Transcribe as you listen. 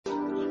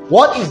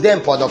What is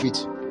then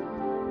productivity?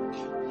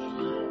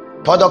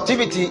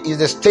 Productivity is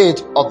the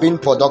state of being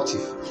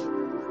productive.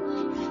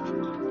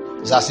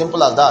 It's as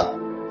simple as that.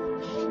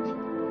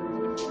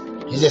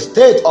 It's a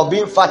state of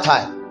being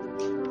fertile.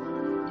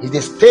 It's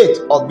the state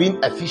of being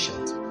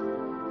efficient.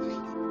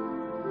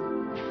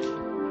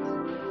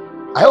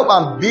 I hope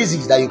I'm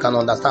basic that you can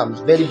understand.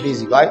 It's very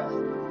basic, right?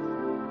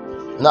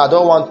 Now I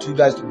don't want you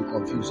guys to be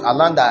confused. I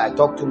learned that I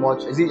talk too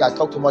much. Is it I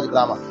talk too much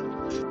grammar?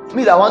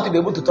 Me, I want to be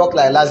able to talk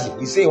like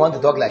Lazi. You say you want to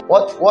talk like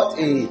what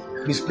a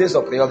misplaced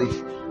of priority.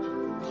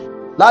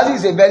 Lazi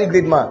is a very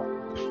great man.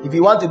 If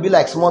you want to be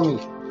like small me,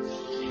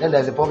 then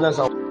there's a problem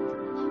somewhere.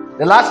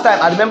 The last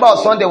time I remember on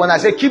Sunday when I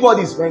said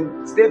keyboardist,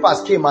 when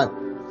Cephas came and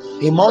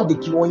he mounted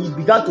the keyboard, when he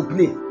began to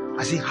play,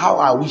 I said, how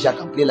I wish I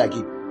can play like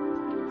him.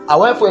 I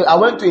went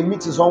to a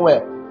meeting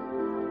somewhere.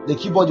 The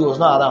keyboard was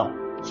not around.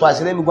 So I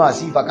said, let me go and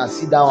see if I can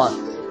sit down.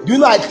 Do you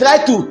know, I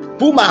tried to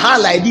put my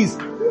hand like this.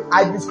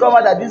 I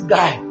discovered that this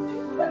guy,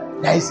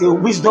 there is a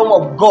wisdom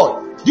of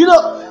God. Do you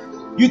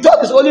know, you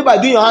thought it's only by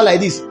doing your hand like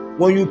this.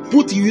 When you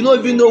put it, you don't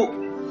even know.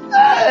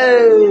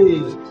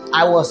 Hey,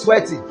 I was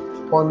sweating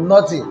for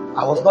nothing.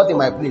 I was not in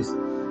my place.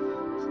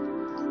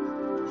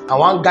 And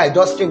one guy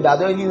just came that I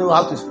don't even know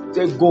how to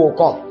say go or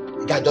come.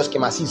 The guy just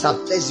came and see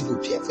some flexible.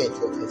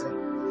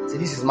 So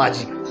this is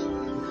magic.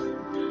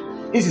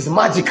 This is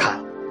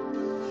magical.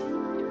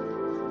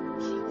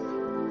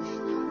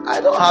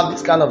 I don't have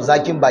this kind of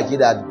zaking baki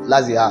that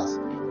Lazi has.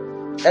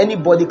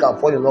 Anybody can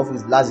fall in love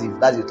with Lazi if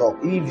Lazi talk.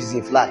 Even if he's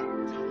a fly.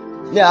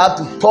 Yeah, I have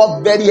to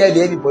talk very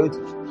heavy for you.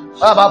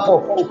 What about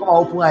Paul? Paul will come and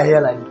open my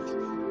hair like this.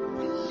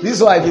 This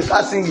is why if you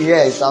start singing here,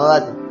 it's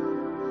another thing.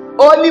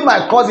 Only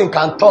my cousin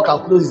can talk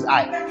and close his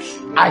eye.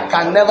 I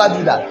can never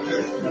do that.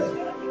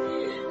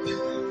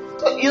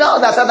 So you don't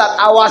understand that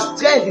our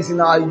strength is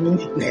in our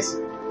uniqueness.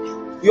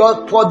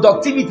 Your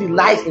productivity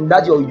lies in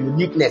that your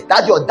uniqueness,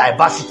 that your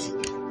diversity.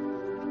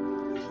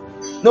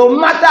 No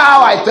matter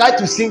how I try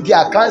to sing here,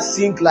 I can't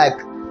sing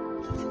like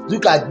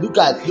look at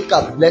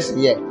blessing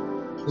here.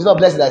 It's not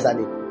blessing that's a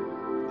name.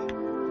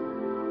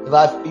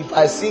 If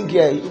I sing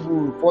here, you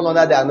will fall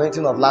under the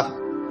anointing of Lafia.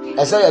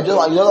 I said you don't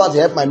want to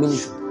help my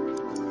ministry.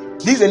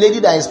 This is a lady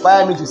that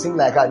inspired me to sing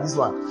like her. This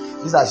one.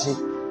 This is she.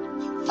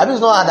 I don't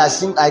know how that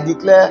sing. I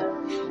declare.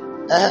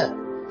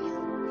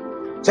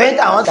 So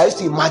anytime I used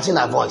to imagine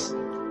her voice.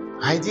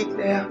 I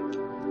declare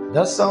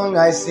the song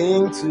I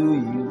sing to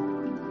you.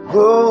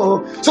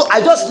 Oh. So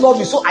I just love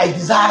you. So I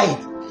decide.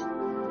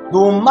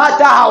 No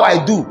matter how I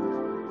do,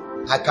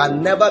 I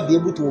can never be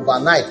able to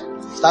overnight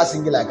start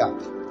singing like her.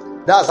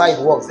 That's how it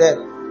works. Then,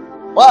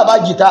 what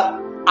about guitar?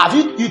 Have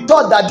you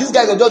thought that this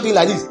guy is just doing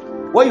like this?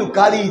 When you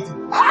carry it,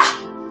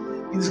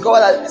 you discover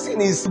that this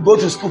thing is to go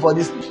to school for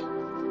this.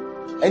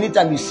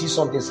 Anytime you see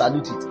something,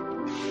 salute it.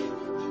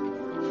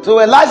 So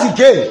when Lazi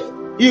came,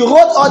 he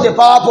wrote all the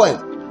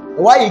PowerPoint.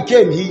 While he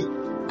came,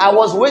 I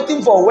was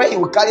waiting for when he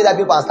would carry that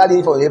paper and start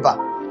it for the paper.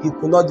 He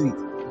could not do it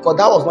because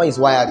that was not his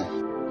wiring.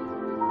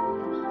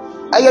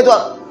 I get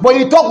one. But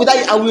you talk with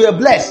that and we were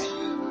blessed.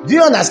 Do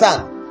you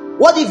understand?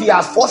 What if he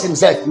has forced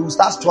himself? He will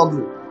start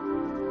struggling.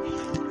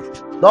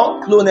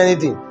 Don't clone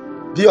anything.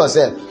 Be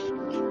yourself.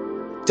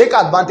 Take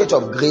advantage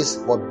of grace,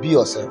 but be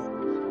yourself.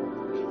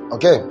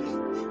 Okay?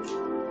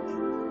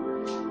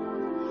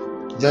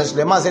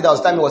 The man said that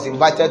was time he was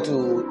invited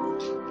to.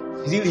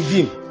 Is it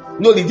Redeem?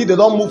 No, they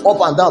don't move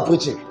up and down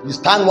preaching. You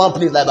stand one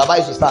place like Baba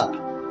used to stand.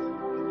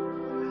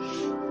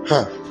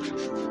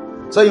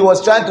 So he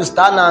was trying to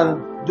stand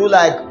and do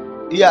like,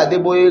 yeah, the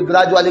boy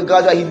gradually.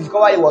 He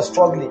discovered he was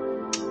struggling.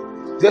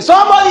 Say,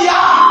 somebody,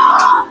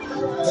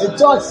 the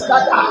church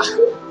scatter.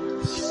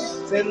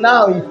 Say,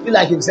 now he feel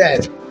like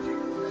himself.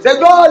 Say,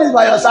 God is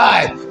by your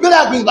side.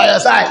 Miracle is by your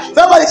side.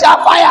 Somebody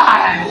shall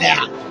fire.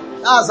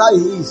 That's how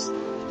he is.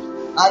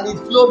 And it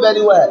flow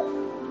very well.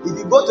 If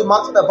you go to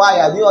mountain of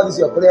fire, do all this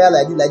your prayer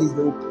like this, they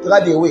will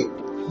drive you away.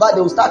 But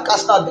they will start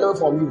casting out devil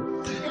from you.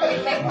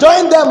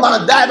 Join them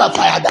and die by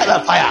fire, die by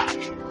fire.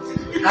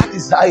 That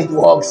is how it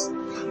works.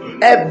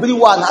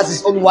 Everyone has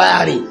his own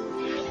wiring.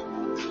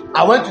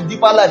 I went to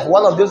Deeper Life.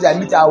 One of those I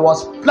met, I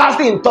was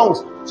blasting in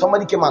tongues.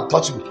 Somebody came and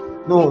touched me.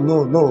 No.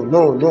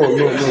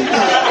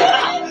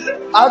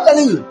 I'm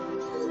telling you.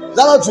 Is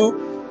that not true?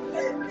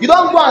 You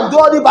don't go and do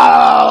all the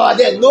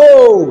then.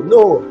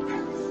 No.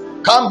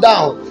 Calm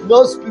down.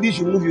 No spirit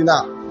should move you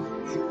now.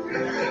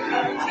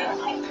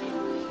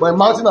 But in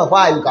mountain of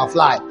fire, you can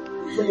fly.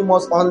 So you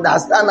must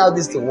understand how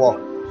this thing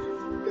works.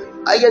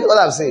 I get what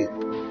I'm saying.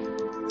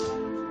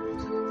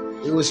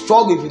 You will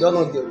struggle if you don't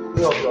know the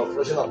way of the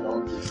operation of the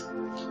office.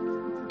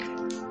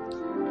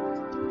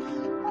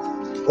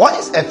 What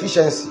is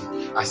efficiency?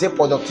 I say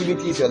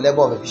productivity is your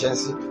level of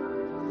efficiency.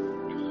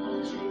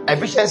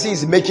 Efficiency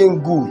is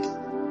making good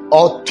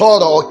or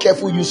thorough or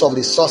careful use of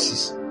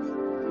resources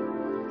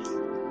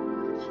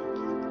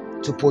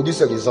to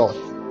produce a result.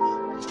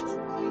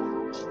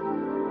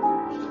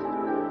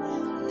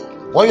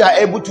 When you are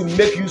able to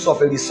make use of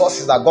the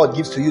resources that God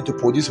gives to you to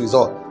produce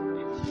result,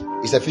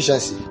 it's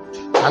efficiency.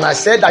 And I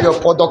said that your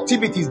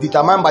productivity is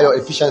determined by your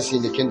efficiency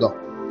in the kingdom.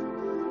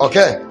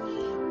 Okay?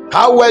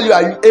 how well you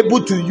are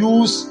able to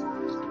use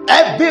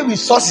every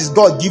resources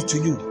God gives to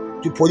you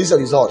to produce a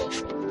result.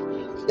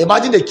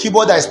 Imagine the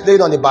keyboard that is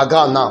playing on the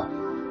background now.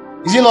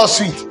 Is it not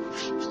sweet?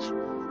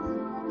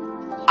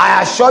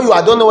 I assure you,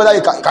 I don't know whether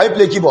you can you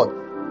play keyboard.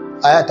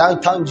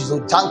 Thank Jesus.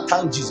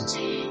 Thank Jesus.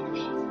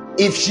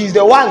 If she's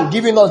the one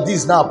giving us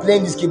this now,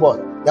 playing this keyboard,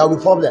 there will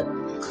be problem.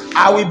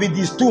 I will be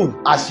disturbed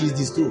as she's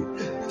disturbed.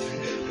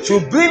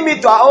 She'll bring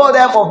me to an old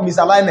level of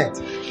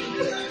misalignment.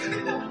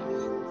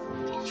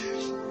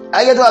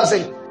 I get what I'm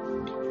saying.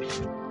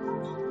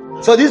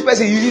 So this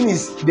person using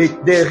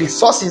the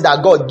resources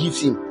that God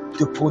gives him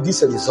to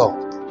produce a result.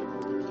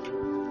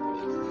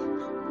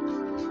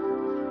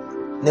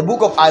 In the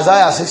book of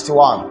Isaiah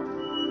 61,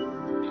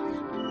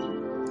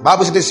 the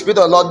Bible says, the Spirit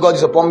of the Lord God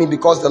is upon me,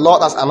 because the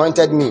Lord has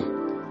anointed me.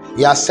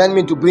 He has sent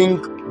me to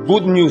bring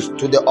good news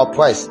to the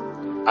oppressed,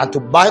 and to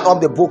bind up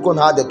the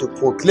brokenhearted, to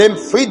proclaim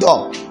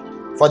freedom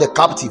for the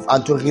captive,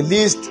 and to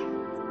release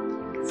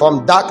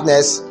from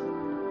darkness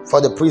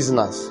for the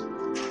prisoners,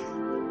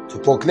 to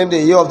proclaim the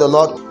year of the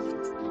Lord.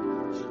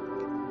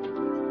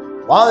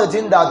 One of the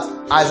things that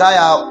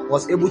Isaiah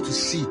was able to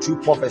see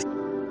through prophecy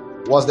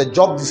was the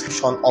job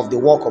description of the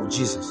work of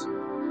Jesus.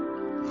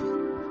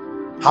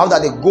 How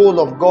that the goal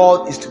of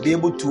God is to be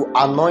able to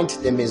anoint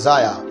the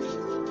Messiah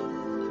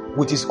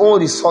with his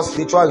own resources,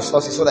 spiritual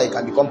resources, so that he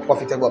can become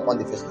profitable upon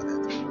the face of the earth.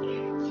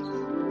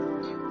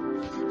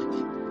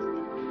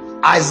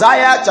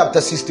 Isaiah chapter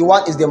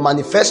 61 is the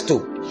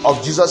manifesto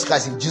of Jesus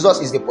Christ. If Jesus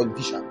is the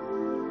politician,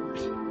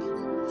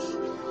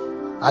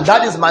 and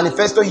that is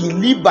manifesto, he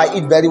lived by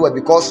it very well,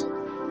 because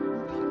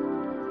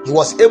he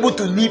was able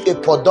to live a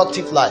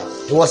productive life.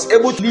 He was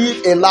able to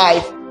live a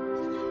life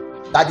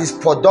that is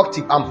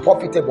productive and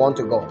profitable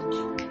unto God.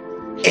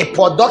 A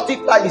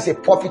productive life is a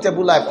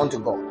profitable life unto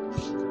God.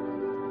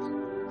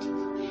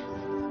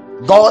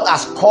 God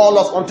has called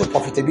us unto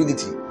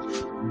profitability.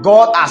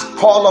 God has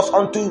called us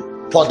unto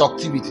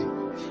productivity.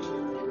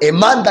 A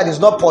man that is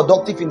not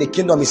productive in the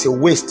kingdom is a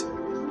waste.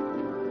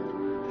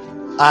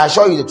 I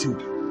assure you the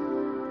truth.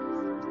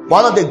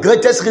 One of the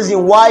greatest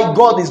reasons why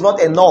God is not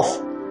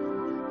enough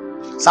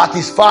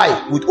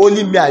satisfied with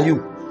only me and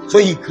you, so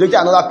he created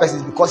another person,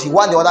 is because he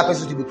wants the other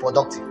person to be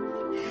productive.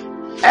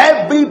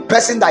 Every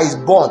person that is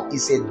born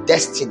is a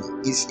destiny,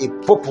 is a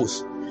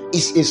purpose,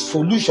 is a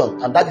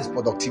solution, and that is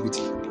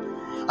productivity.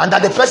 And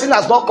that the person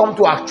has not come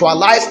to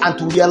actualize and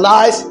to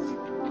realize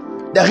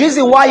the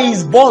reason why he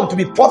is born, to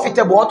be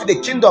profitable unto the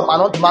kingdom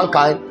and unto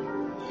mankind,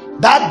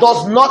 that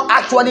does not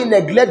actually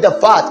neglect the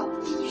fact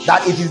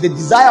that it is the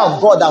desire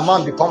of God that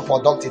man become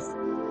productive.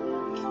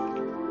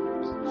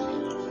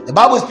 The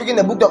Bible is speaking in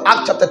the book of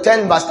Acts chapter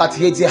 10 verse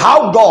 38, says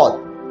how God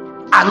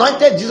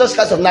anointed Jesus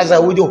Christ of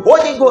Nazareth with the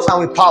Holy Ghost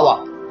and with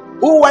power,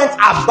 who went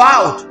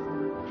about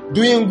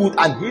doing good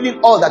and healing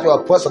all that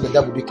were oppressed of the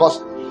devil, because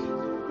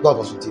God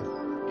was with him.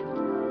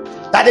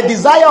 That the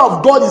desire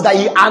of God is that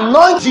he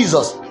anoints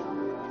Jesus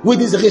with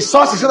his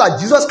resources, so that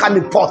Jesus can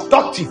be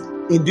productive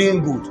in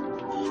doing good.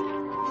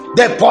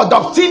 The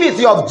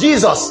productivity of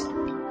Jesus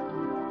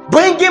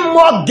bringing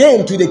more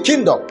gain to the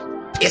kingdom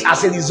is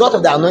as a result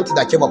of the anointing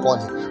that came upon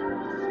him.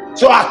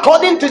 So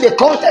according to the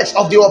context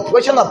of the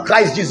operation of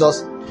Christ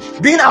Jesus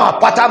being our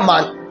pattern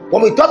man,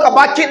 when we talk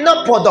about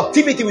kingdom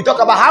productivity, we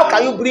talk about how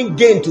can you bring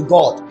gain to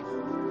God.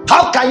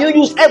 How can you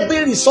use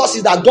every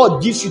resources that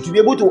God gives you to be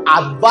able to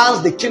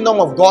advance the kingdom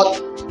of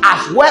God,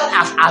 as well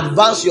as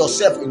advance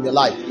yourself in the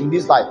life, in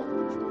this life.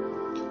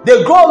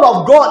 The goal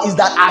of God is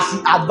that as he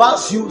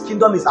advances you,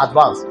 kingdom is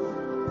advanced.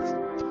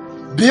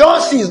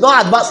 Beyonce is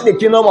not advancing the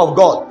kingdom of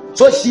God,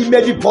 so she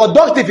may be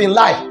productive in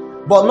life,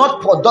 but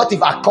not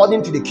productive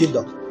according to the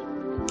kingdom.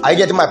 Are you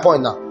getting my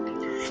point now?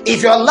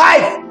 If your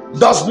life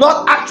does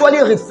not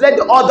actually reflect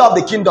the order of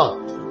the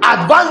kingdom,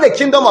 advance the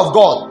kingdom of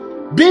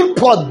God, being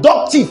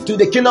productive to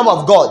the kingdom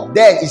of God,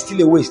 then it's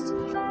still a waste.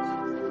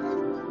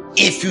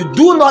 If you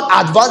do not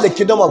advance the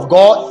kingdom of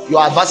God, you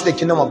are advancing the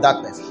kingdom of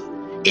darkness.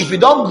 If you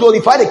don't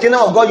glorify the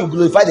kingdom of God, you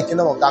glorify the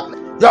kingdom of darkness.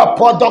 Your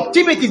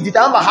productivity is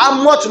determined by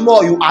how much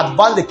more you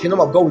advance the kingdom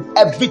of God with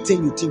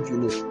everything you think you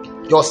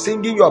know. Your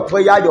singing, your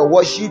prayer, your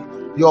worship,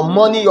 your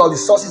money, your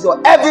resources,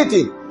 your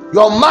everything.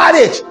 Your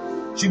marriage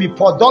should be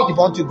productive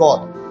unto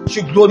God.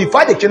 Should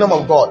glorify the kingdom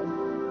of God.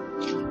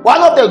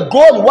 One of the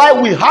goals why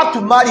we have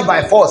to marry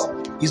by force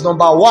is,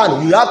 number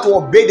one, we have to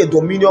obey the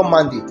dominion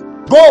mandate.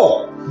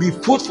 Go, be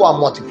fruitful and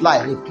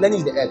multiply,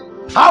 replenish the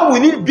earth. How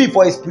will it be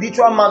for a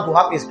spiritual man to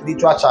have a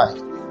spiritual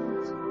child?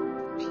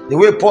 The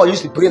way Paul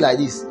used to pray like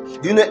this.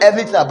 Do you know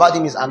everything about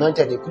him is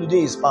anointed,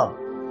 including his palm?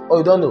 Oh,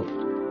 you don't know?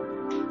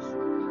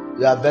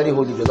 You are very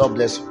holy. The Lord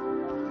bless you.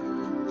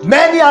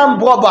 Many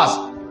armed robbers,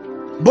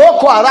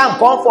 Boko Haram,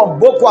 come from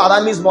Boko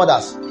Haram's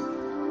mothers.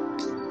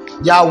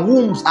 Their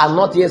wombs are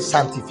not yet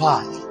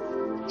sanctified.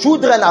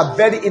 Children are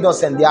very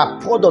innocent. They are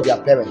proud of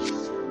their parents.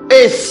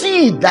 A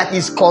seed that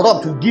is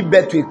corrupt will give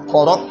birth to a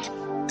corrupt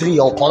tree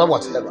or corrupt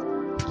whatever,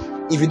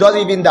 if it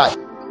doesn't even die.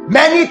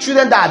 Many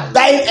children that are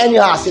dying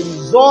anyhow as a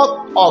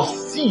result of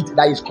seed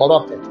that is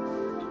corrupted.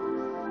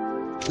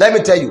 Let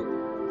me tell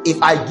you,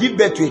 If I give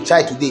birth to a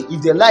child today,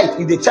 if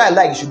the child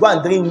like, you should go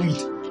and drink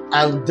weed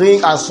and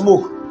drink and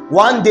smoke.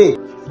 One day,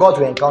 God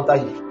will encounter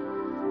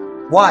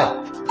him. Why?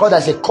 Because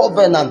there's a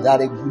covenant that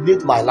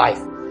regulates my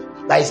life,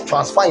 that is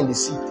transferring the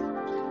seed.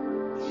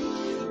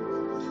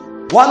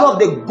 One of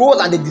the goals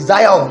and the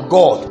desire of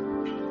God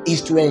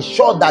is to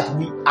ensure that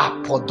we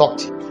are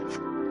productive.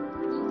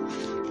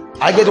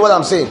 I get what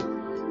I'm saying.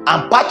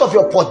 And part of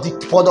your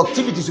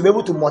productivity is to be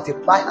able to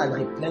multiply and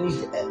replenish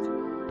the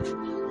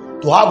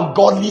earth. To have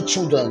godly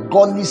children,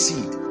 godly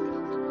seed.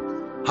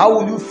 How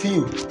will you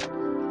feel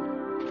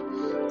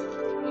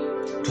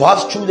to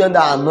have children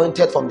that are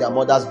anointed from their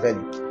mother's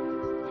belly?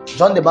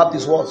 John the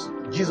Baptist was.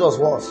 Jesus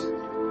was.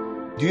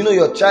 Do you know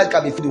your child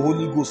can be filled with the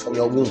Holy Ghost from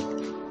your womb?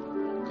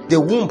 The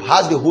womb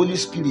has the Holy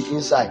Spirit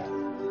inside.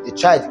 The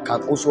child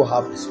can also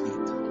have the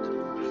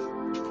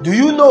Spirit. Do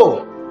you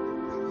know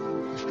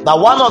that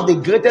one of the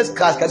greatest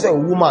characteristics of a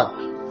woman,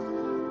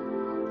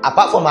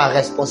 apart from her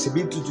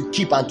responsibility to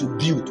keep and to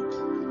build,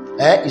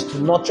 is to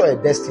nurture a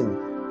destiny?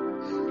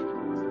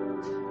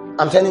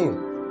 I'm telling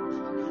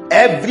you,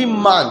 every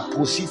man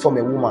proceeds from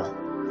a woman.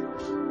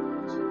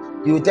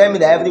 You will tell me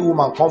that every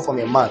woman comes from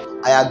a man.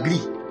 I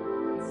agree.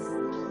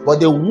 But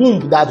the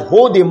womb that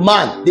holds a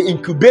man, the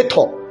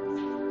incubator,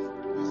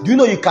 do you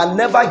know you can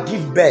never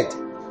give birth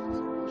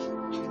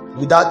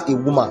without a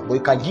woman, but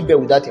you can give birth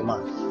without a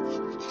man?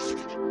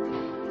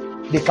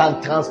 They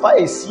can transfer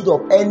a seed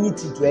of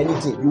anything to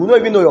anything. You will not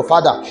even know your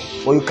father,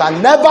 but you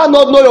can never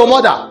not know your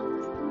mother.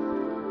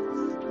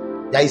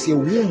 There is a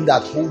womb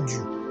that holds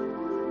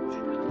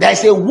you. There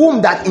is a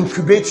womb that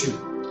incubates you.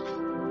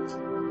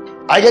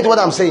 I get what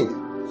I'm saying.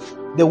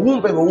 The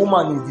womb of a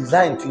woman is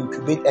designed to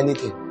incubate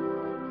anything.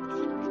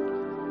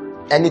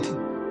 Anything.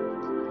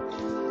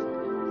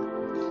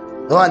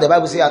 No, and the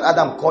Bible says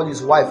Adam called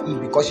his wife Eve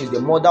because she's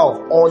the mother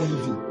of all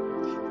living.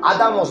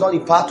 Adam was not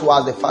referred to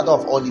as the father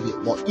of all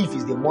living, but Eve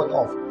is the mother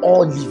of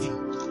all living.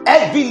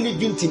 Every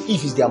living thing,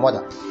 Eve is their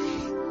mother.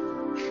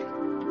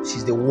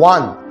 She's the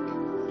one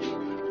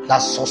that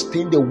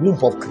sustained the womb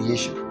of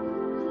creation.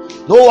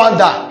 No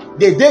wonder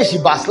the day she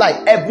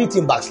backslide,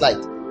 everything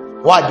backslide.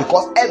 Why?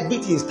 Because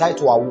everything is tied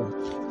to her womb.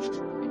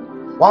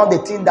 One of the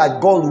things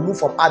that God removed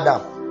from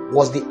Adam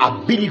was the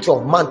ability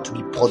of man to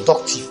be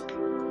productive.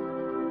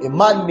 A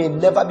man may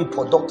never be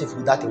productive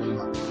without a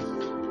woman.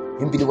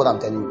 You believe what I'm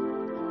telling you?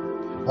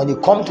 When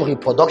it comes to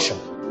reproduction,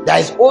 there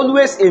is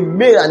always a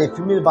male and a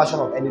female version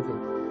of anything.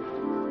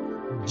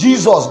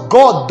 Jesus,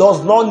 God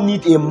does not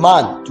need a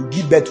man to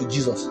give birth to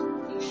Jesus.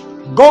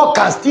 God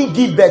can still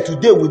give birth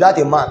today without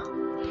a man,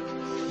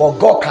 but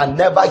God can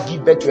never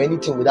give birth to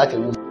anything without a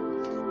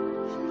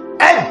woman.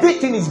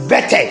 Everything is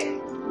vetted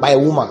by a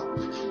woman.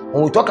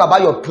 When we talk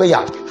about your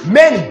prayer,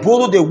 men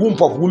borrow the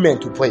womb of women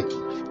to pray.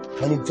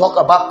 When you talk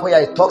about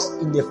prayer, it talks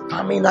in the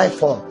feminine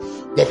form.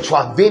 The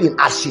travailing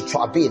as she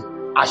travails,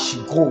 as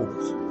she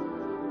grows.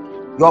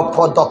 Your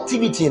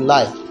productivity in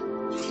life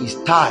is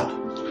tied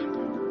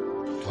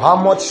to how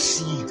much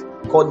seed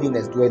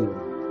godliness dwells in.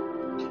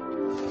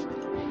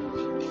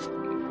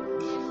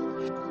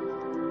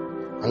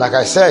 And like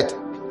I said,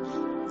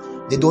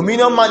 the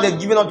dominion mandate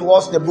given unto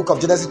us in the book of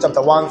Genesis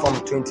chapter 1 from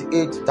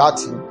 28 to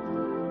 30.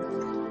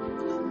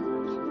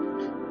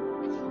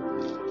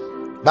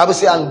 Bible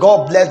says, and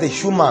God blessed the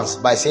humans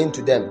by saying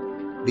to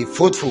them, be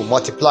fruitful,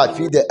 multiply,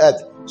 fill the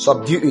earth,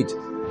 subdue it,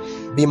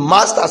 be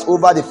masters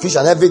over the fish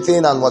and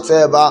everything and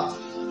whatever.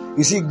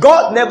 You see,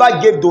 God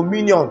never gave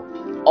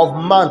dominion of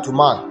man to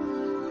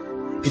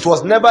man. It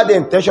was never the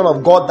intention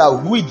of God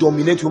that we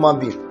dominate human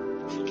beings.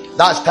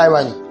 That's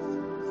tyranny.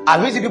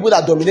 And we see people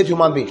that dominate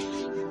human beings.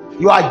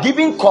 You are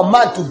giving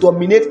command to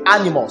dominate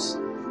animals.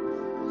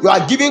 You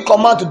are giving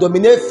command to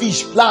dominate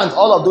fish, plants,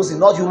 all of those things,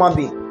 not human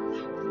beings.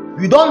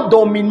 You don't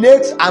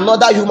dominate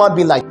another human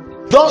being like you.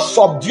 You don't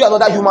subdue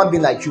another human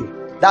being like you.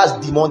 That's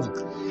demonic.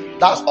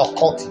 That's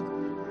occultic.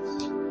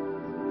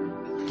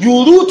 You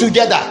rule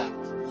together.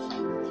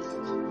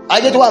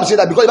 I get why I'm saying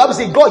that, because the Bible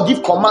says God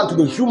give command to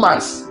the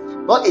humans,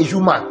 not a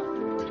human.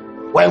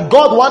 When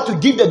God wants to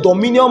give the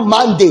dominion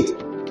mandate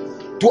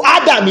to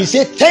Adam, he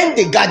said, tend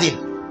the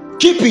garden,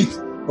 keep it.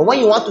 But when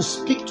you want to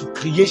speak to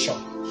creation,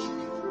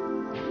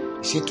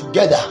 he said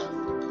together,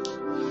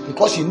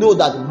 because you know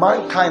that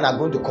mankind are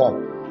going to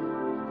come.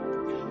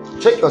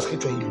 Check your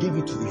scripture, he gave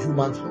it to the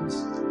human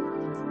first.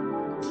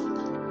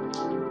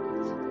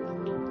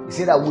 He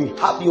said that we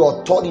have the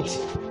authority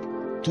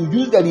to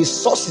use the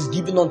resources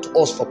given unto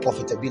us for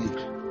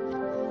profitability.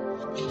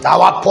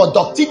 Our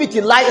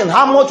productivity lies in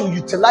how much we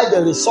utilize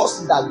the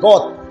resources that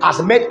God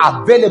has made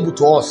available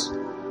to us.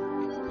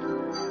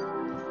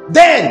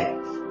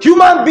 Then,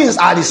 human beings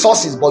are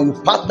resources, but you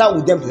partner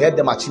with them to help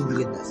them achieve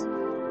greatness,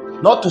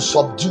 not to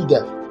subdue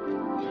them.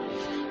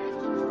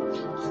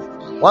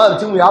 One of the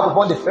things we have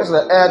upon the face of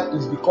the earth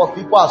is because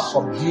people are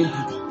subduing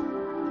people.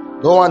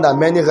 No wonder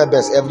many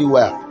rebels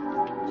everywhere.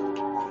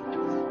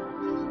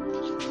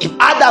 If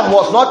Adam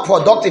was not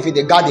productive in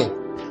the garden,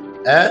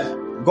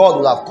 God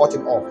would have cut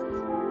him off.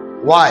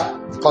 Why?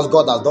 Because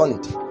God has done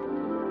it.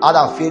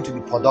 Adam failed to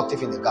be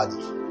productive in the garden.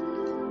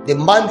 The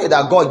mandate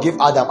that God gave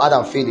Adam,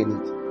 Adam failed in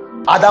it.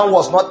 Adam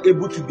was not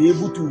able to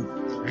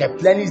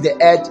replenish the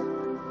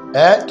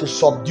earth, to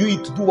subdue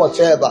it, to do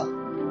whatever,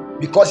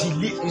 because he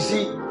lived. You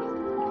see,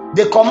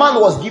 the command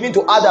was given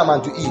to Adam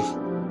and to Eve.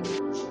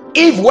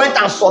 Eve went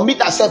and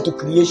submitted herself to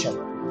creation,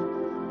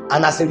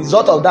 and as a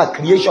result of that,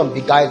 creation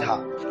beguiled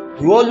her.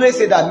 We always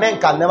say that men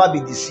can never be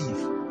deceived.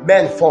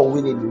 Men fall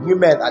willingly.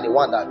 Women are the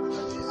one that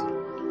deceive.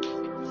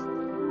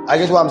 I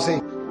get what I'm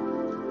saying.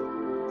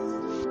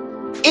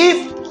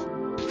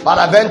 If,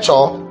 by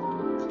adventure,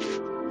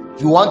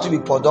 you want to be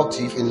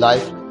productive in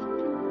life,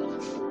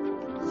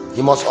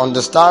 you must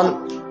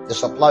understand the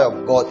supply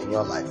of God in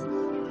your life.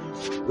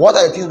 What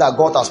are the things that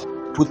God has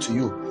put to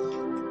you?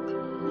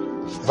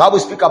 The Bible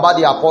speaks about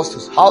the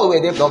apostles. How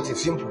were they productive?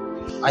 Simple.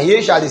 And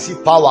ye shall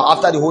receive power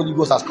after the Holy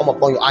Ghost has come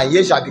upon you, and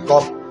ye shall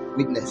become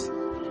witness.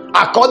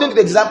 According to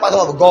the design pattern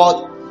of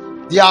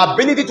God, their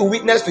ability to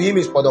witness to Him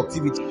is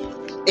productivity.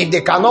 If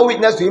they cannot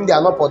witness to Him, they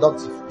are not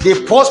productive.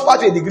 They prosper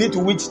to a degree to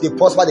which they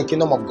prosper the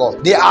kingdom of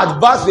God. They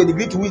advance to a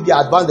degree to which they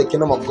advance the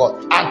kingdom of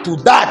God. And to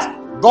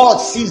that, God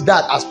sees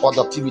that as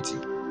productivity.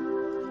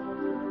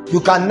 You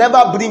can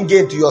never bring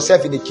gain to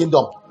yourself in the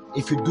kingdom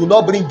if you do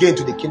not bring gain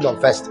to the kingdom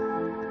first.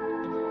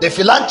 The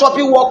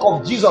philanthropy work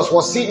of Jesus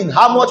was seen in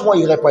how much more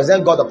He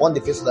represents God upon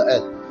the face of the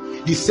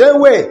earth. The same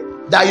way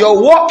that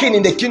your walking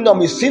in the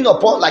kingdom is seen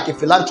upon like a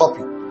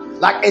philanthropy,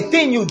 like a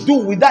thing you do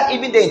without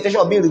even the intention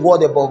of being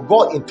rewarded, but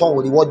God in turn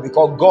will reward you,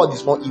 because God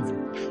is not evil.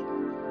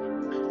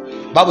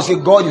 Bible says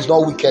God is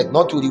not wicked,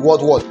 not to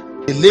reward what?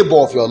 The labor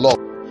of your love.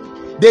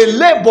 The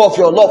labor of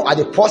your love are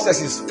the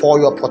processes for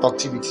your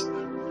productivity.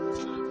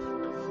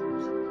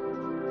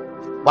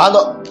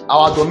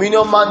 Our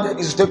dominion mandate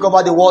is to take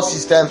over the world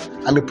system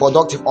and be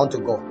productive unto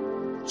God.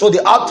 So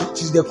the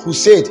outreach is the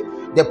crusade,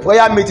 the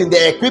prayer meeting,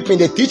 the equipping,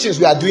 the teachings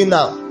we are doing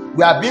now.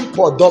 We are being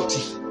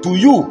productive to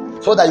you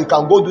so that you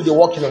can go do the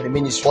working of the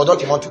ministry,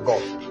 productive unto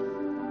God.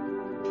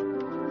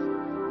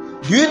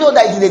 Do you know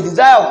that it is the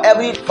desire of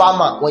every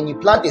farmer, when you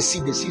plant a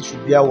seed, the seed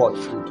should bear what?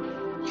 Fruit.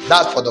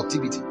 That's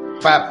productivity.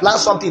 If I plant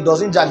something, it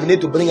doesn't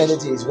germinate to bring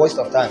anything, it's waste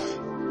of time.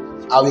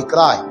 I will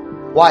cry.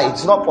 Why?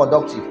 It's not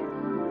productive.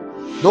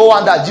 No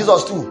wonder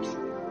Jesus too.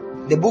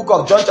 The book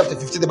of John chapter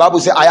 15, the Bible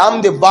says, I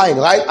am the vine,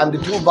 right? I'm the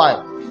true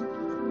vine.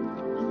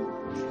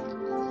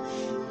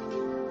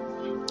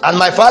 And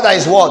my Father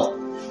is what?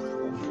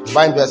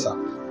 Vine dresser.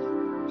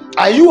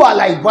 And you are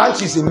like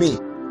branches in me.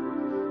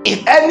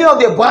 If any of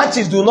the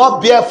branches do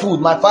not bear fruit,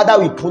 my Father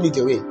will pull it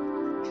away.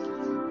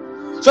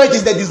 So it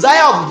is the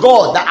desire of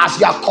God that as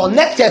you are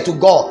connected to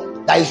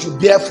God, that you should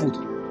bear fruit.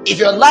 If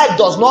your life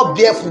does not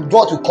bear fruit,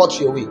 God will cut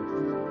you away.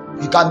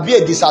 You can be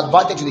a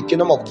disadvantage to the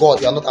kingdom of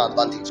God. You are not an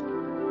advantage.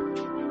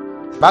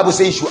 The Bible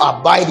says you should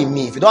abide in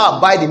me. If you don't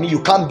abide in me,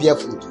 you can't bear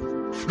fruit.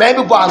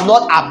 Many people are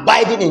not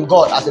abiding in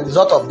God. As a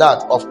result of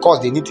that, of course,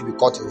 they need to be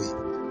cut away.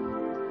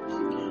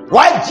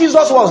 While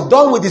Jesus was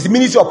done with his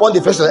ministry upon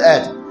the face of the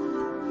earth,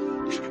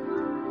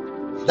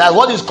 that's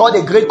what is called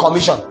a great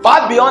commission.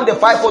 Far beyond the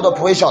fivefold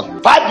operation,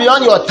 far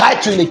beyond your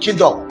title in the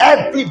kingdom,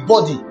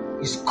 everybody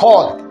is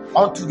called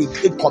unto the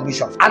great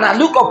commission. And I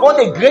look upon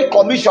the great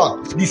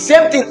commission the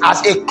same thing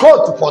as a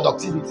call to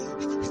productivity.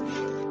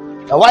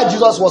 And while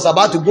Jesus was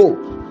about to go,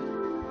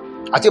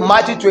 I think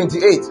Matthew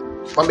 28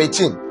 from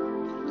 18,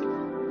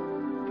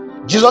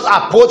 Jesus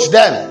approached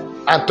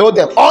them and told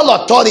them, all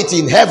authority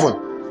in heaven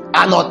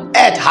and on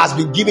earth has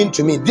been given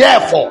to me.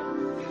 Therefore,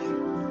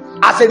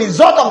 as a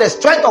result of the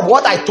strength of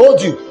what I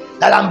told you,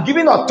 that I'm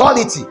giving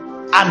authority,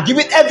 I'm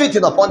giving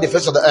everything upon the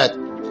face of the earth.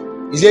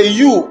 He said,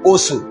 you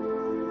also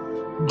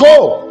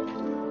go,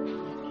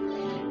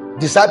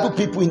 disciple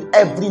people in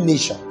every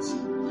nation,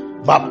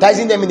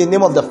 baptizing them in the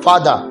name of the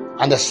Father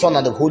and the Son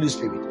and the Holy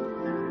Spirit,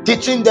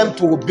 teaching them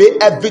to obey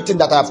everything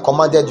that I have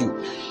commanded you.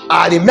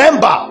 And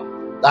remember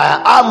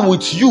that I am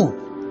with you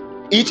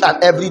each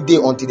and every day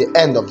until the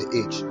end of the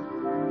age.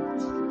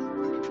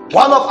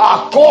 One of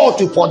our call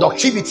to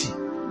productivity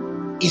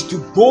is to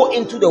go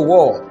into the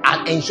world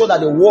and ensure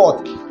that the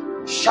world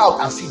shout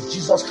and see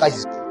Jesus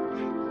Christ.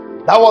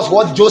 That was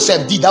what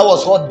Joseph did. That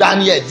was what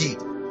Daniel did.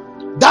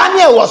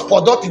 Daniel was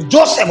productive.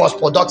 Joseph was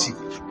productive.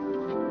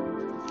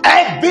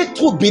 Every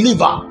true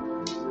believer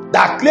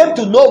that claims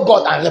to know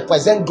God and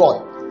represent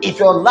God, if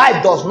your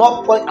life does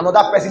not point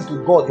another person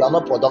to God, you are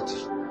not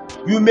productive.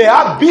 You may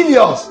have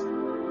billions,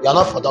 you are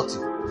not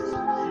productive.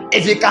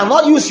 If you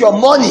cannot use your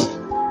money,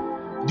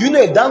 do you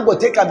know a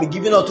Dangote can be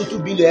giving out 2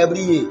 billion every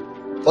year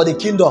for the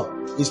kingdom?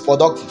 Is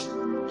productive.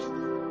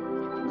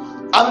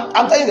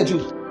 I'm telling you the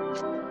truth.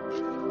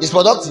 It's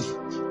productive.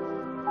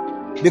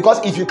 Because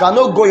if you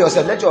cannot go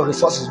yourself, let your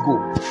resources go.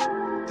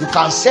 You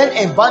can send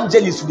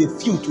evangelists to the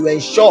field to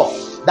ensure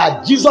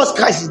that Jesus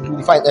Christ is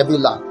glorified in every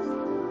land.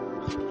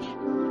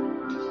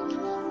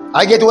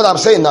 I get what I'm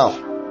saying now.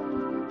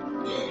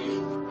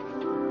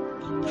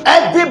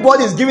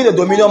 Everybody is given a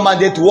dominion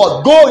mandate to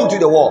what? Go into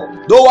the world.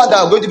 No one that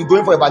are going to be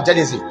going for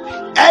evangelism.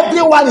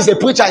 Everyone is a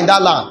preacher in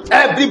that land.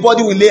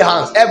 Everybody will lay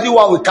hands.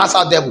 Everyone will cast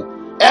out devil.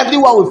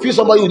 Everyone will fill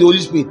somebody with the Holy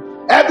Spirit.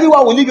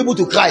 Everyone will lead people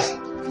to Christ.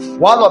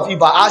 One of you,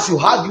 if I ask you,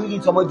 how do you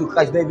lead somebody to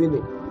Christ? Don't even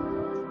know.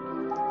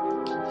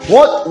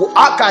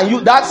 How can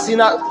you, that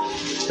sinner,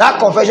 that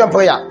confession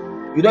prayer,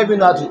 you don't even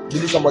know how to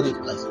lead somebody to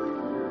Christ.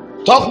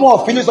 Talk more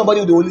of filling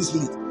somebody with the Holy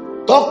Spirit.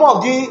 Talk more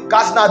of the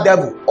casting out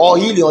devil or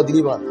healing or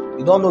deliverance.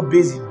 You don't know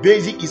basic.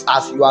 Basic is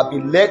as you have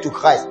been led to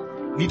Christ,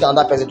 lead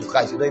another person to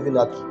Christ. You don't even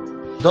know that.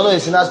 You don't know the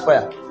sinner's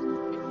prayer.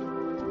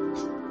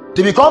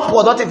 To become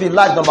productive in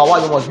life, number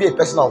one, you must be a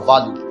person of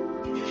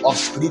value, of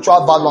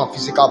spiritual value and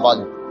physical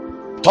value.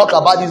 Talk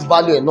about this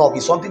value enough.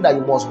 It's something that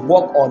you must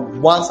work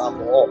on once and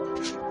for all.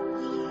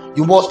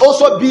 You must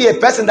also be a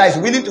person that is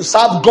willing to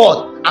serve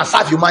God and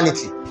serve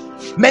humanity.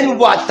 Many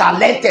people are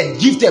talented,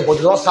 gifted, but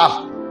they don't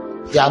serve.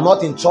 They are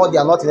not in church, they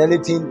are not in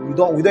anything. We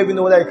don't even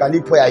know whether you can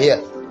lead prayer here.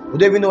 We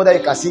don't even know whether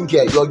you can sing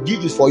here. Your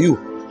gift is for you.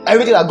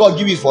 Everything that God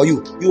gives is for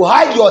you. You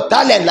hide your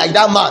talent like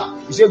that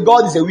man. You say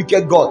God is a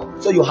wicked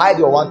God, so you hide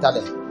your one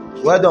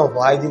talent. Well done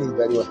for hiding it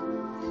very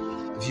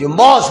well. If you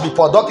must be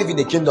productive in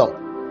the kingdom,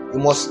 you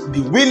must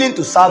be willing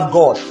to serve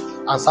God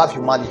and serve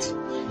humanity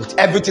with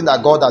everything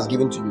that God has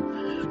given to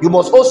you. You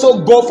must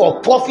also go for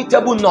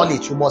profitable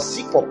knowledge. You must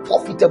seek for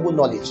profitable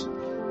knowledge.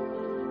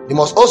 You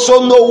must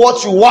also know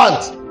what you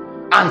want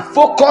and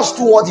focus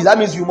towards it. That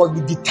means you must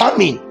be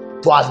determined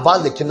to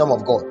advance the kingdom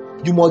of God.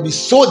 You must be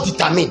so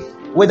determined,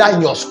 whether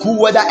in your school,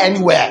 whether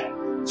anywhere.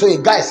 So a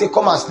guy say,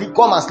 come and sleep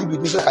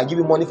with me so I can give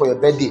you money for your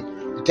birthday.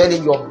 You tell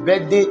him your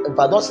birthday, if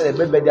I don't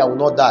celebrate birthday, I will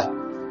not die.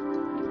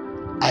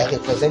 I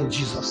represent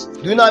Jesus.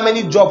 Do you know how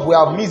many jobs we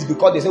have missed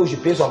because they say we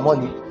should pay some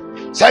money?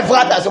 Several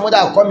times somebody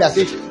will come here and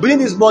say, bring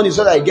this money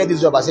so that I get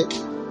this job. I say,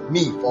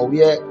 me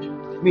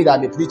that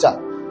I'm a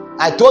preacher.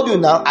 I told you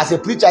now, as a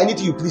preacher, I need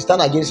you please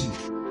stand against you.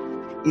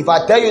 If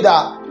I tell you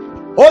that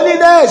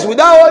holiness,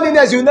 without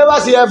holiness, you never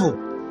see heaven.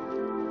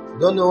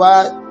 Don't know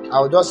why. I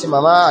will just see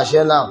Mama and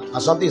share now,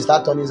 and something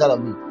start turning inside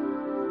of me.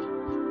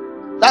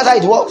 That's how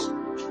it works.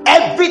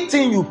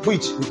 Everything you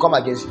preach will come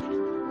against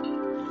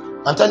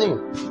you. I'm telling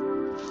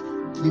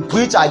you. You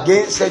preach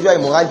against sexual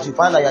immorality, you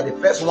find that you are the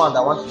first one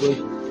that wants to do it.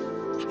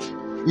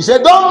 You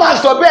say, don't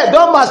masturbate.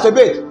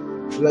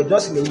 You are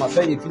just in the room,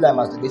 so you feel like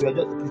masturbate. You are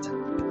just a preacher.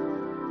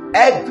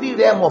 Every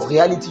realm of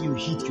reality you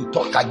hit, you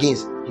talk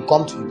against, will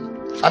come to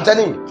you. I'm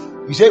telling you.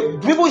 You say,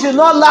 people should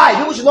not lie,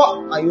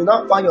 and you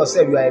now find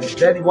yourself, you are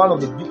one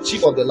of the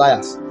chief of the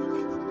liars.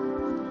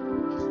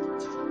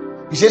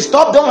 You say,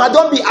 stop,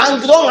 don't be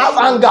angry, don't have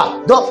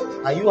anger.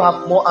 And you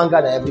have more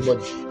anger than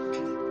everybody.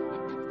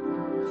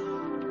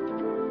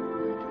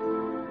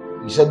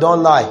 You say,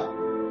 don't lie.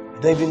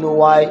 You don't even know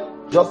why.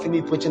 Just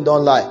finish preaching,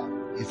 don't lie.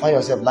 You find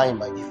yourself lying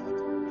by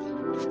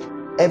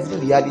default. Every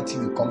reality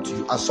will come to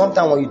you. And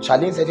sometimes when you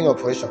challenge certain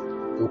operation,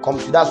 it will come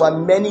to you. That's why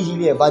many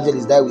healing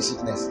evangelists die with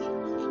sickness.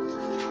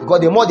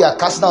 Because the more they are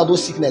casting out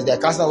those sickness, they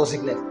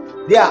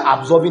are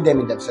absorbing them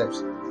in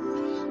themselves.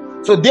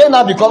 So they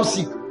now become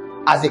sick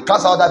as they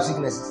cast out that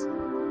sicknesses.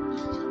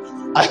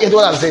 I get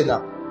what I'm saying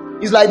now.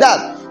 It's like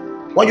that.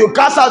 When you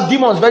cast out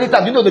demons very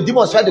time, you know the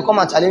demons try to come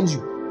and challenge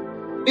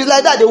you. It's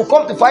like that. They will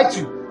come to fight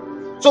you.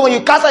 So when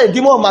you cast out a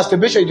demon of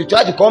masturbation, you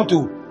try to come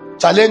to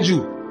challenge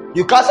you.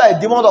 You cast out a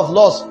demon of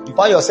lust, you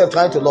find yourself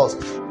trying to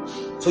lust.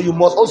 So you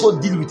must also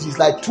deal with it. It's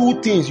like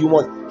two things. You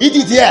must hit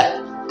it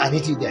here and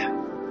hit it there.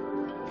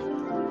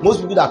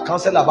 Most people that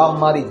counsel about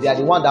marriage, they are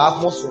the ones that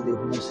have most of the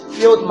most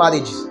failed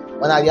marriages.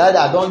 When I realize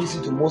I don't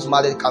listen to most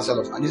marriage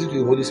counselors, I listen to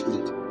the Holy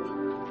Spirit.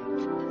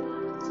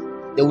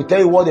 They will tell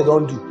you what they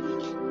don't do.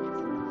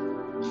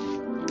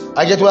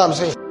 I get what I'm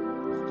saying.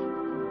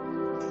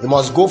 You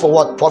must go for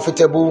what?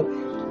 Profitable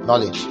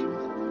knowledge.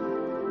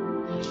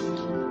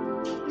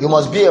 You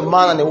must be a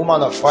man and a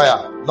woman of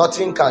fire.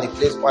 Nothing can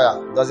replace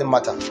fire. It doesn't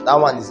matter. That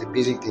one is a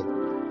basic thing.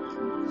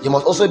 You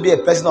must also be a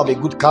person of a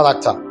good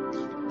character.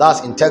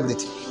 That's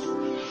integrity.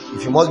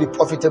 If you must be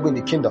profitable in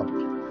the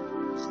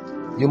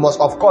kingdom, you must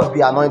of course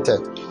be anointed.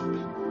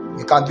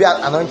 You can be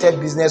an anointed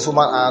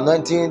businesswoman, an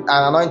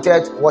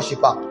anointed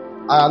worshiper,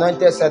 an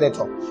anointed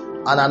senator,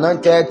 an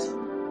anointed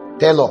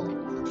tailor.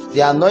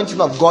 The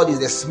anointing of God is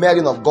the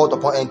smearing of God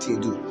upon anything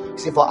you do.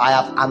 See, for I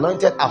have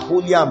anointed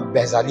Aholia and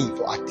Bezalel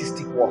for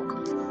artistic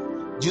work.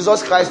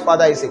 Jesus Christ's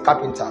father is a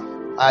carpenter.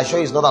 I assure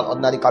you he's not an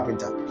ordinary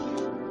carpenter.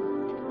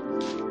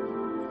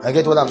 I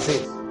get what I'm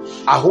saying.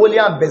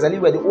 Aholia and Bezalel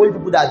were the only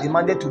people that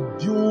demanded to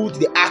build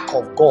the ark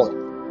of God.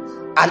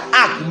 An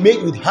ark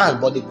made with hand,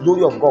 but the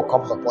glory of God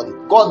comes upon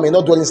it. God may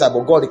not dwell inside,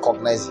 but God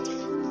recognizes it.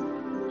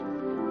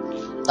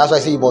 That's why I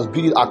say he was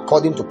built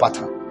according to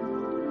pattern.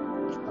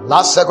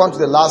 Second to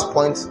the last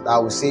point that I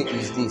will say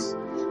is this.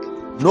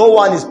 No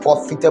one is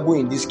profitable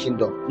in this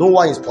kingdom. No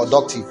one is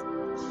productive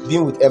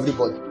being with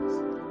everybody.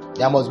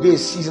 There must be a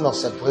season of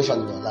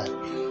separation in your life.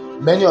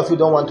 Many of you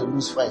don't want to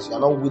lose friends. You are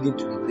not willing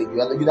to be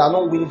great. You are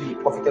not willing to be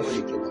profitable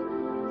in the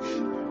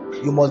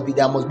kingdom.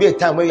 There must be a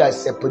time where you are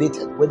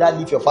separated. Whether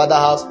leave your father's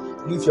house,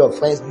 leave your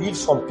friends, leave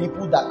some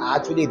people that are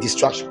actually a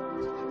distraction.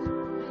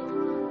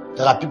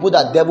 There are people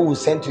that the devil will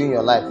send to you in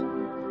your life.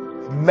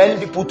 Many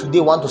people today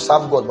want to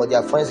serve God, but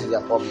their friends is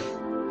their problem.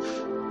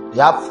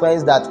 You have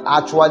friends that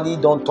actually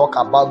don't talk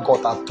about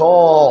God at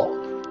all.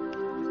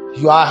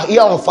 You are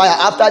here on fire.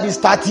 After this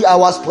 30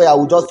 hours prayer,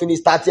 we'll just finish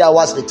 30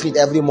 hours retreat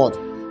every month.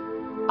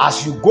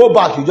 As you go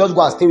back, you just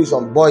go and stay with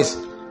some boys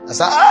and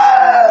say,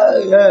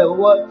 yeah,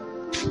 what?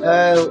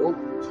 I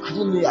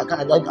don't know. I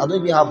don't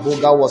even have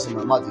vulgar words in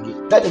my mouth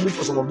again. Try to look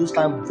for some of those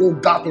kind of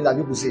vulgar things that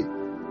people say.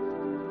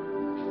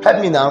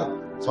 Help me now.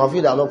 Some of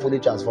you that are not fully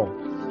transformed.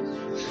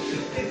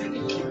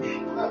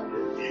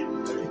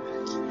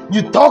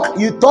 You talk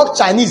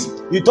Chinese,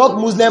 you talk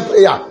Muslim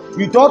prayer,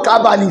 you talk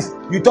Kabbalist,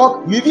 you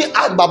even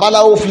add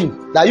Babalawo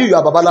film that you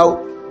are Babalawo.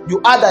 You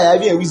add that you are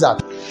even a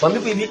wizard. Some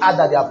people even add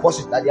that they are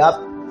apostles, that they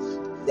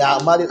are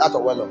married out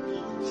of wedlock.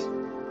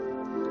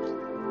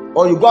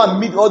 Or you go and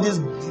meet all these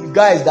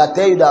guys that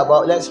tell you that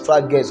about let's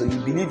try girls. So you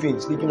believe in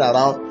sleeping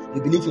around,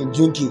 you believe in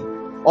drinking,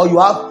 or you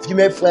have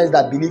female friends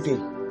that believe in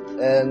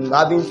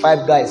having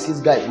 5 guys,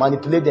 6 guys,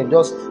 manipulate them,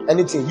 just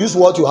anything. Use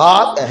what you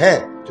have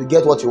to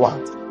get what you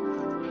want.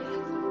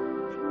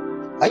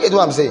 I get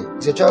what I'm saying.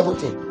 It's a terrible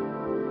thing.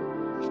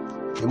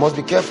 You must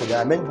be careful. There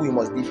are many people you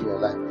must leave in your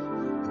life.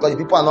 Because if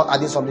people are not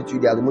adding something to you,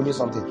 they are removing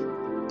something.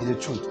 It's the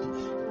truth.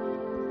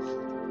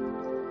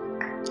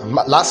 And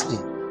lastly,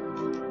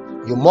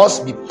 you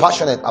must be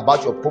passionate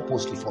about your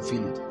purpose to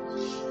fulfill it.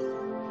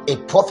 A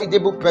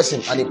profitable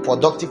person and a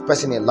productive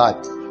person in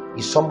life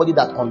is somebody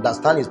that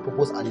understands his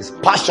purpose and is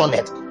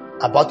passionate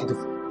about it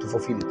to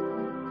fulfill it.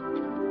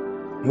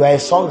 You are a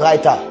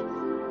songwriter.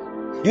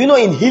 Do you know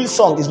in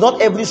Hillsong, it's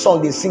not every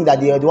song they sing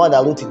that they are the one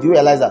that wrote it. Do you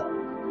realize that?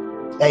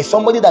 There is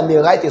somebody that may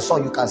write a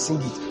song, you can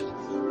sing it.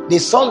 The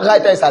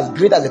songwriter is as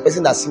great as the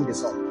person that sings the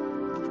song.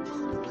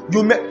 Do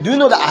you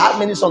know that I have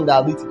many songs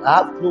that are written? I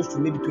have close to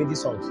maybe 20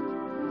 songs.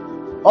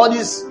 All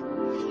these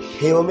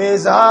Hail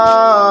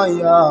Messiah,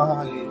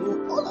 all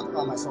that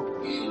are my songs.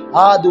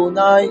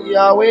 Adonai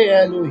Yahweh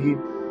Elohim.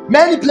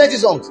 Many plenty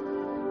songs.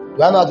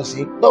 Do I know how to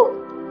sing? No.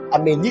 I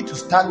may need to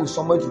stand with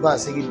somebody to go and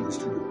sing it in the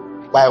studio.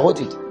 But I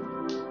wrote it.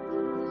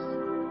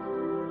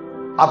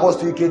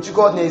 Apostolic is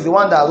the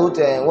one that wrote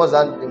what's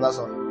that in that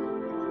song?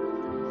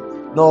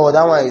 No,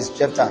 that one is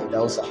Jephthah in the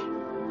Hausa.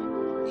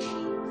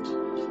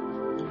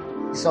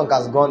 This song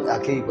has gone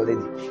archaic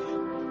already.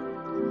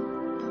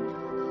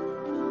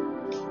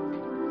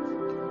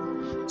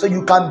 So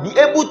you can be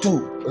able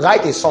to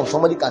write a song,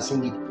 somebody can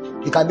sing it.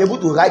 You can be able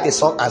to write a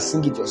song and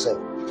sing it yourself.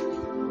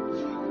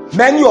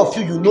 Many of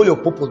you know your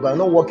purpose, but you're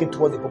not working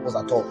towards the purpose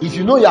at all. If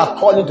you know you are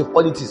called into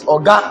politics,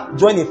 or God,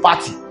 join a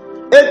party.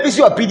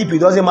 APC or PDP,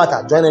 doesn't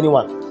matter. Join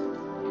anyone.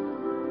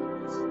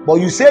 But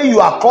you say you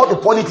are called to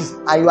politics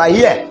and you are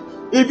here.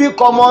 Even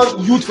common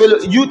youth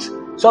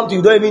something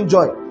you don't even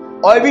join.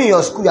 Or even in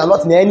your school, you are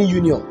not in any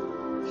union.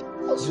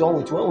 What's wrong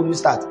with you? When will you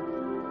start?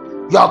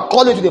 You are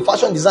called into the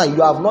fashion design.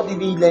 You have not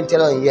even learned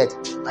tailoring yet.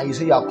 And you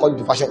say you are called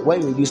into fashion. When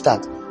will you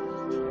start?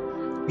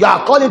 You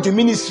are called into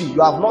ministry.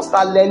 You have not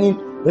started learning,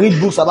 read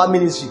books about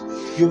ministry.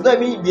 You've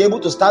not even been able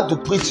to start to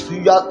preach.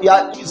 You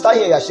start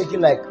here, you are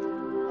shaking like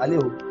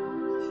Aleho.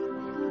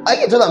 I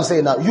get what I'm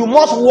saying now. You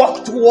must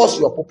work towards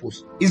your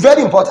purpose. It's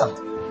very important.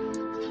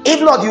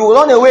 If not, you will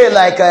run away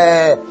like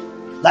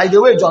the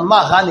way John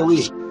Mark ran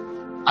away.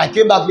 I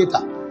came back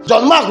later.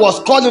 John Mark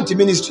was called into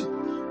ministry.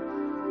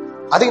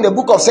 I think the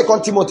book of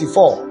 2 Timothy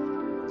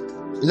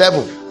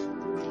 4:11.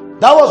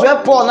 That was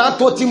when Paul now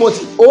told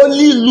Timothy,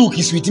 only Luke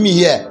is with me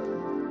here.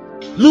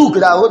 Luke,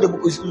 that wrote the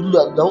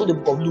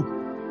book of Luke.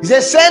 He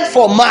said, send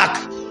for Mark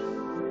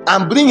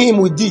and bring him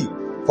with thee,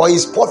 for he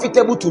is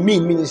profitable to me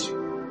in ministry.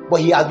 But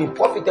he has been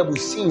profitable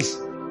since,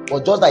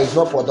 but just that he's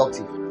not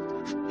productive.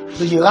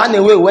 So he ran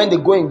away when they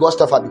go in God's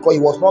stuff because he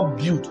was not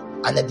built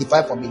and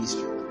edified for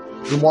ministry.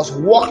 You must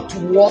work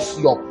towards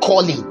your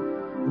calling.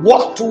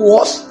 Work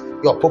towards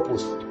your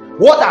purpose.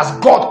 What has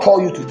God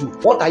called you to do?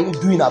 What are you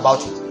doing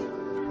about it?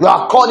 You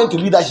are called into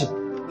leadership.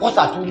 What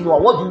do you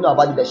know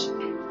about leadership?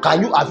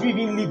 Have you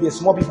even lead the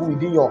small people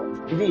within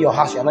your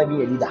house? You are not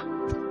being a leader.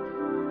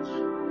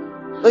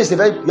 So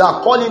you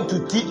are calling to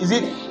teach. Is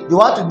it you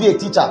want to be a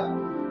teacher?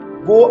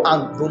 Go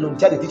and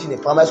volunteer to teach in a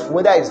primary school.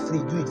 Whether it's free,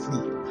 do it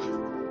free.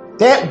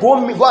 Then go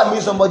and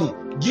meet somebody.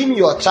 Give me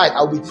your child.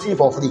 I will be teaching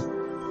for free.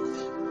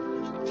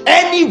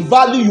 Any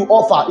value you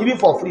offer, even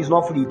for free, is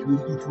not free. It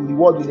will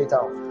reward you later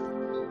on.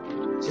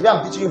 So if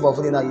I'm teaching you for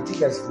free now, you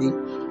think it's free?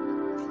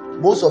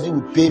 Most of you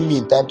will pay me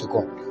in time to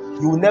come.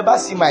 You will never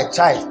see my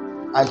child,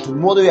 and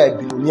tomorrow you are a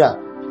billionaire,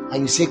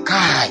 and you say,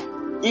 Kai,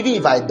 even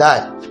if I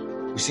die,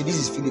 you see, this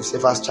is Philip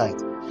Cephas'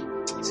 child.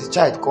 He says,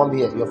 child, come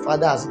here. Your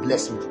father has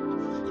blessed me.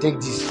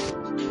 Take this.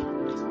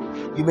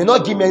 You may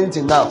not give me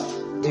anything now.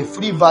 A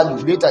free value.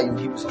 Later you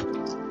give me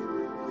something.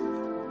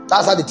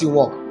 That's how the thing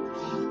works.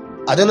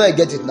 I don't know if I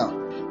get it now.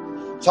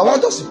 So I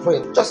want us to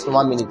pray just in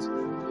 1 minute.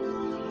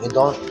 We're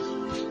done.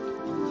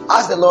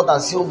 Ask the Lord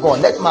and say, oh God,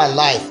 let my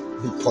life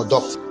be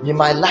productive. May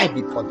my life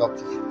be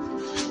productive.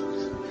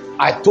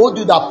 I told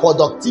you that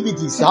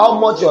productivity is how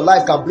much your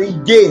life can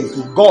bring gain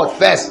to God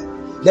first,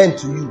 then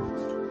to you.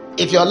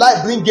 If your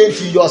life brings gain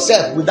to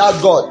yourself without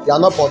God, you are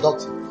not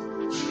productive.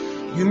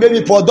 You may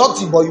be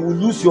productive, but you will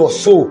lose your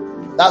soul.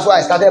 That's why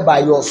I started by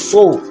your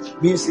soul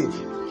being saved.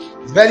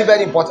 It's very,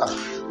 very important.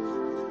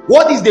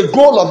 What is the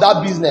goal of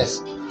that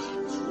business?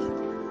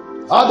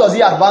 How does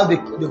he advance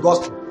the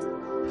gospel?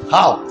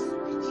 How?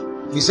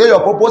 You say your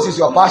purpose is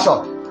your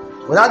passion.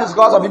 When I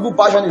discuss of people's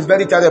passion is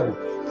very terrible.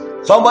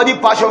 Somebody's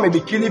passion may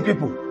be killing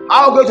people.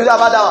 How am I going to do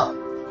about that one?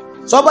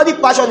 Somebody's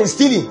passion is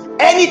stealing.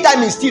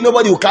 Anytime he steals,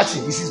 nobody will catch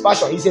him. It's his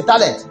passion. It's a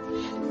talent.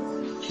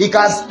 He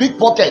can speak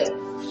pocket.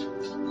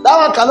 That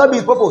one cannot be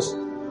his purpose.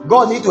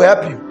 God needs to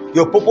help you.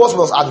 Your purpose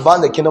must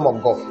advance the kingdom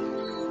of God.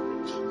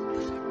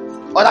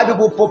 Other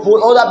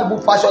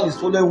people's passion is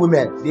following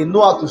women. They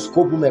know how to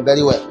scope women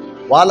very well.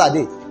 What are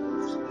they?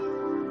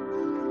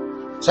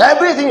 So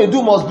everything you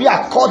do must be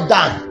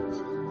accordant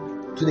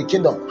to the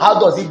kingdom. How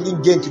does it bring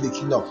gain to the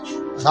kingdom?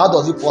 And how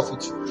does it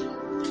profit you?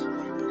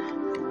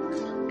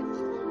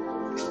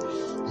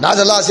 Now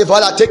the Lord said,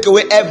 Father, take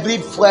away every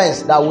friend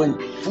that will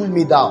pull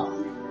me down.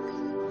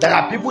 There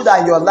are people that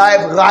in your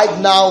life right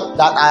now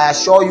that I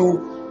assure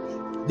you,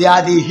 they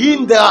are the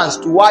hindrance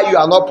to why you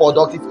are not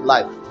productive in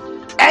life.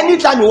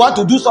 Anytime you want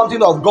to do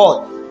something of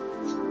God,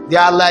 they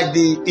are like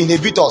the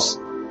inhibitors.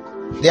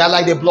 They are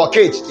like the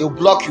blockade. They will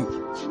block you.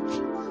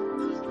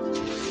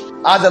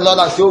 Ask the Lord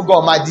and say, oh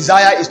God, my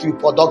desire is to be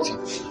productive.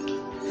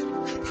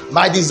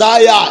 My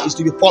desire is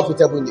to be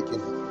profitable in the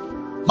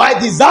kingdom. My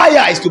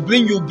desire is to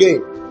bring you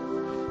gain.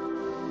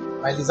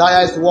 My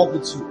desire is to walk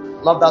with you.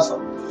 Love that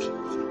song.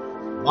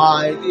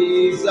 My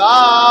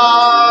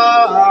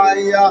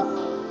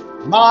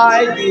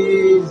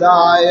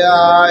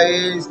desire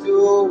is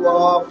to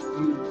walk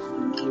with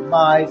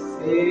my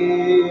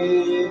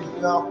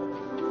Savior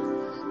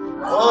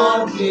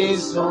on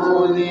this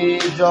holy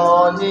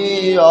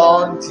journey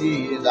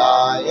until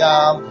I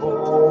am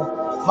home.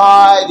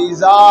 My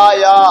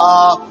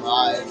desire,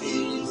 my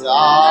desire,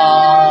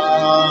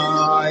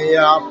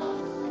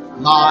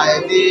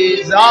 my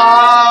desire.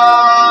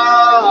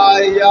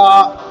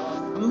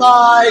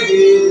 My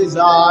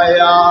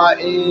desire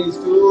is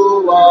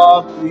to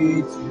walk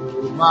with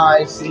you,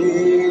 my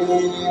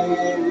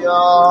Savior,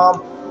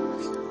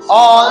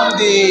 on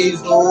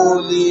this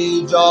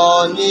holy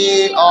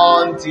journey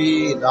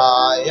until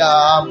I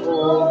am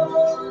home.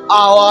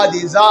 Our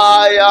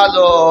desire,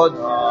 Lord,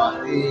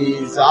 our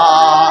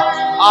desire,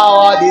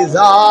 our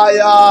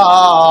desire,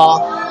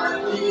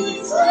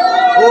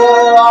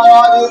 oh,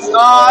 our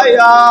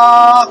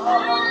desire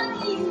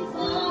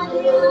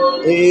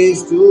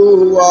is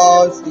to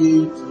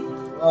worship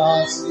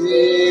our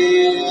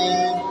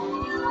Savior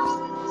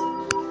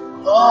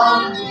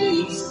on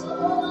this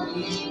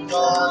holy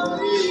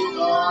journey